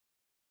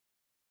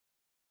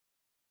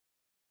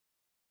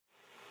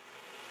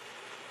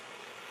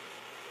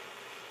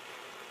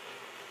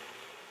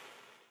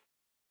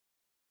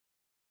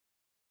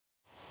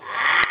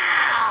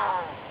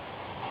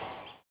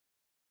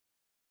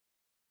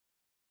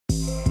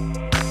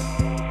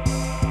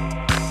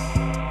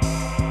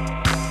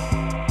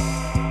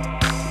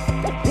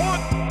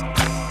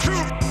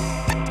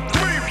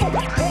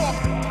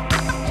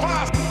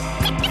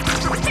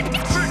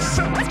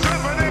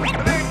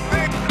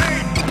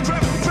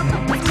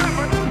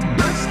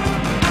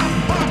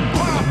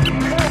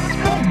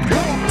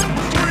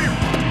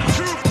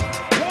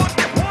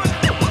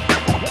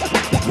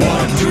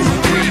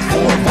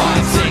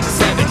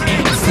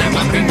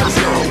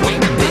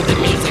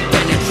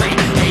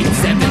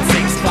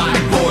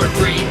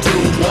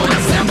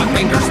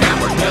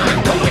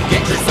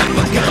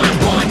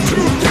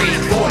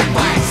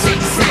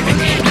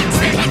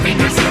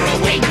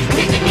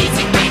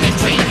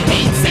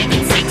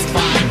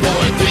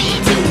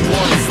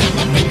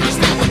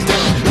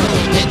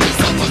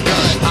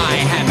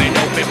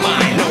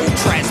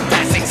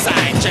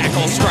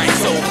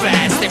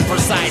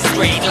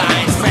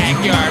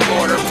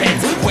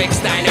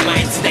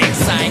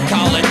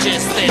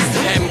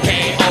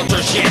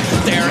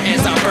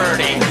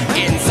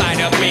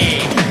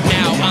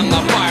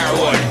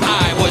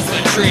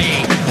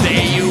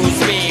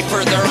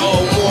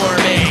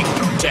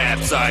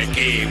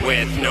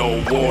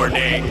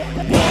warning.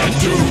 1,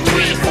 2,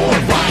 3, 4,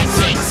 5,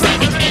 6,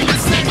 7, 8.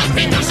 Snap my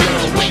fingers,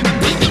 zero, wait.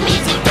 Let the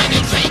music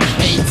penetrate.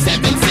 8,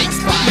 7, 6,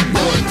 5,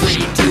 4,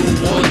 3,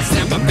 2, 1.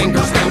 Snap my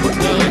fingers, now we're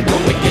done.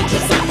 Go and get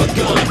yourself a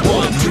gun.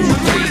 1, 2,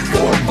 3,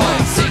 4,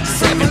 5, 6,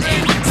 7,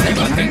 8. Snap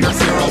my fingers,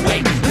 zero,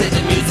 wait. Let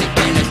the music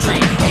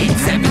penetrate. 8,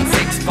 7,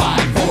 6, 5,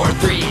 4,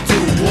 3,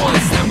 2, 1.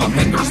 Snap my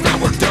fingers, now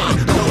we're done.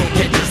 Go and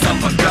get yourself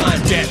a gun.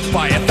 Death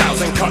by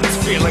 1,000 cuts,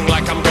 feeling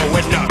like I'm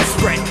going nuts.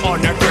 Sprint on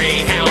a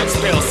greyhound,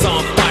 spill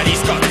somebody's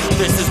guts.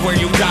 This is where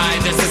you die,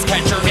 this is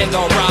Catcher in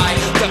the Rye.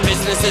 The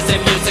business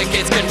isn't music,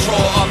 it's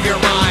control of your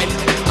mind.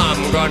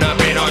 I'm gonna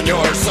bid on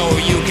yours so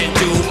you can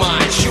do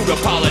mine. Shoot a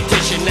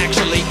politician,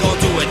 actually go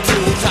do it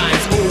 2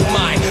 times. Ooh,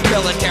 my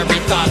military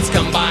thoughts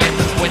combine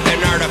with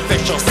an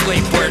artificial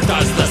sleep. Where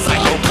does the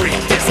psycho creep?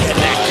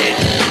 Disconnected.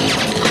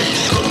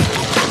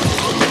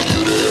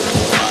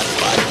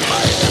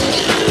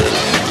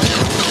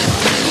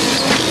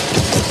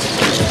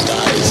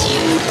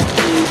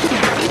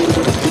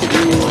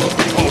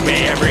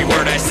 Obey every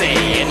word I say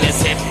in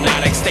this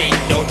hypnotic state.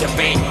 No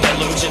debate,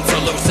 delusions,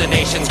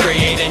 hallucinations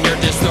create in your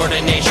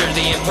distorted nature.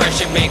 The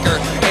impression maker,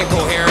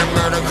 incoherent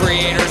murder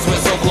creators,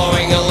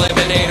 whistleblowing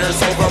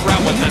eliminators,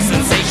 overrun with the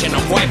sensation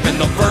of wiping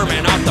the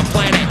vermin off the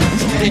planet.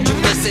 Did you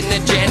listen to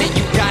Janet,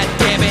 you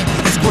goddammit?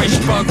 Squish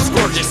bugs,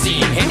 gorgeous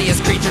scene,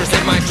 hideous creatures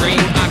in my dream.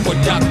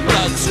 Aqueduct,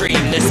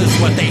 bloodstream, this is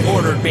what they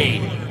ordered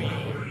me.